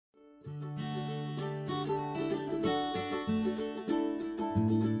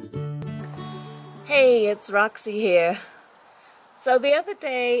Hey, it's Roxy here. So the other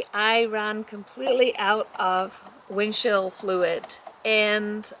day I ran completely out of windshield fluid,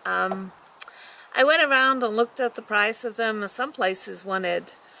 and I went around and looked at the price of them, and some places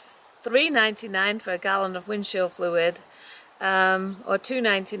wanted $3.99 for a gallon of windshield fluid, or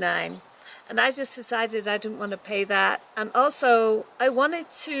 $2.99, and I just decided I didn't want to pay that. And also I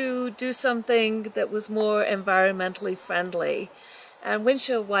wanted to do something that was more environmentally friendly, and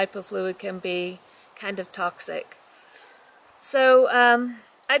windshield wiper fluid can be kind of toxic. So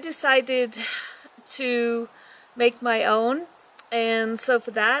I decided to make my own, and so for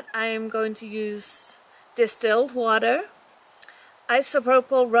that I am going to use distilled water,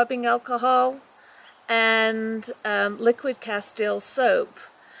 isopropyl rubbing alcohol, and liquid Castile soap.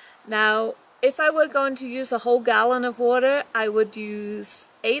 Now, if I were going to use a whole gallon of water, I would use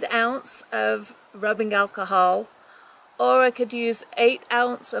 8 ounces of rubbing alcohol, or I could use 8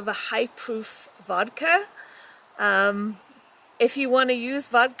 ounces of a high-proof vodka. If you want to use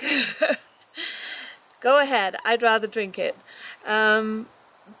vodka, go ahead. I'd rather drink it.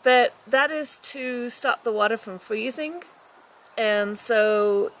 But that is to stop the water from freezing, and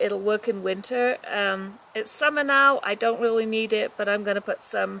so it'll work in winter. It's summer now. I don't really need it, but I'm going to put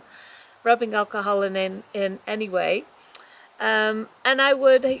some rubbing alcohol in anyway. And I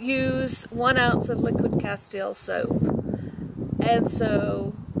would use 1 ounce of liquid Castile soap. And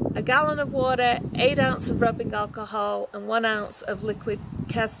so a gallon of water, 8 ounces of rubbing alcohol, and 1 ounce of liquid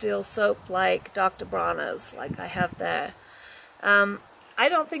Castile soap like Dr. Bronner's, like I have there. I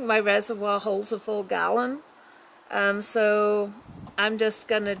don't think my reservoir holds a full gallon, so I'm just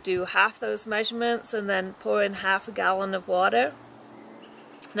going to do half those measurements and then pour in half a gallon of water.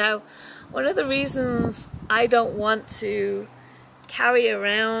 Now, one of the reasons I don't want to carry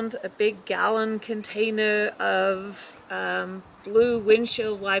around a big gallon container of blue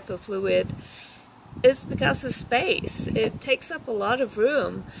windshield wiper fluid is because of space. It takes up a lot of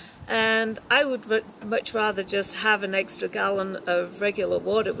room, and I would much rather just have an extra gallon of regular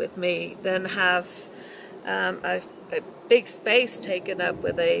water with me than have a big space taken up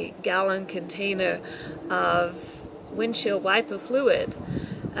with a gallon container of windshield wiper fluid.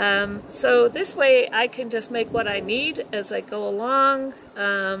 So this way I can just make what I need as I go along.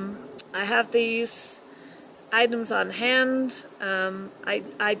 I have these items on hand.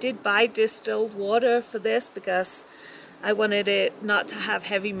 I did buy distilled water for this because I wanted it not to have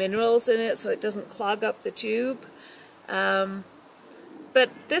heavy minerals in it so it doesn't clog up the tube. But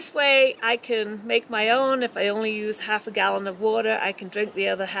this way I can make my own. If I only use half a gallon of water, I can drink the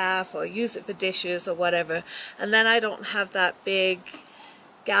other half or use it for dishes or whatever. And then I don't have that big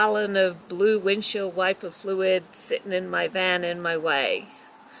gallon of blue windshield wiper fluid sitting in my van in my way.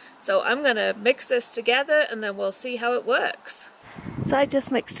 So I'm going to mix this together and then we'll see how it works. So I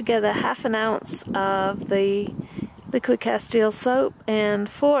just mixed together half an ounce of the liquid Castile soap and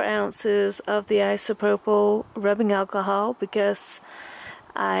 4 ounces of the isopropyl rubbing alcohol because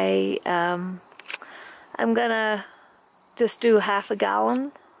I'm gonna just do half a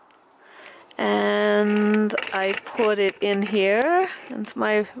gallon, and I poured it in here into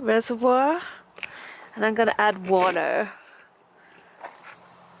my reservoir, and I'm gonna add water.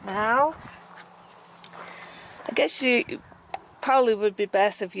 Now, I guess you probably would be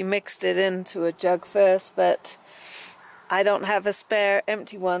best if you mixed it into a jug first, but I don't have a spare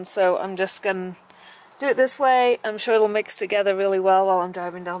empty one, so I'm just gonna do it this way. I'm sure it'll mix together really well while I'm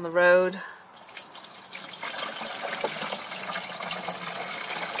driving down the road.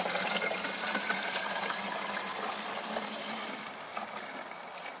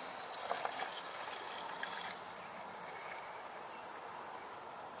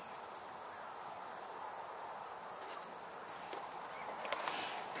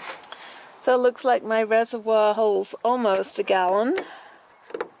 So it looks like my reservoir holds almost a gallon.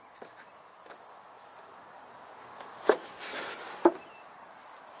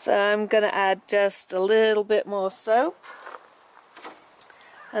 So I'm going to add just a little bit more soap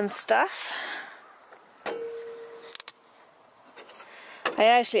and stuff. I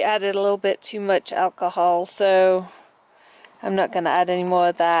actually added a little bit too much alcohol, so I'm not going to add any more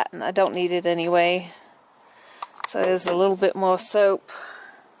of that, and I don't need it anyway. So there's a little bit more soap.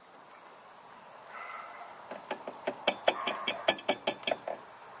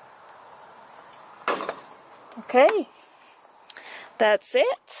 Okay, that's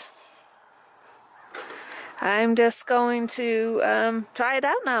it. I'm just going to try it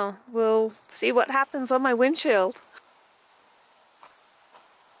out now. We'll see what happens on my windshield.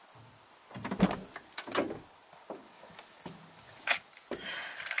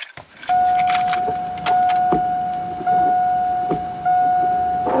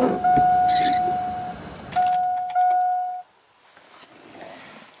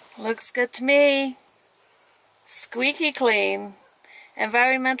 Looks good to me. Squeaky clean.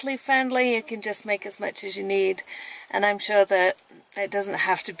 Environmentally friendly. You can just make as much as you need. And I'm sure that it doesn't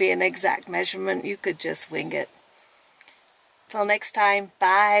have to be an exact measurement. You could just wing it. Till next time.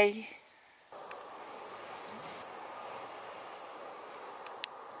 Bye.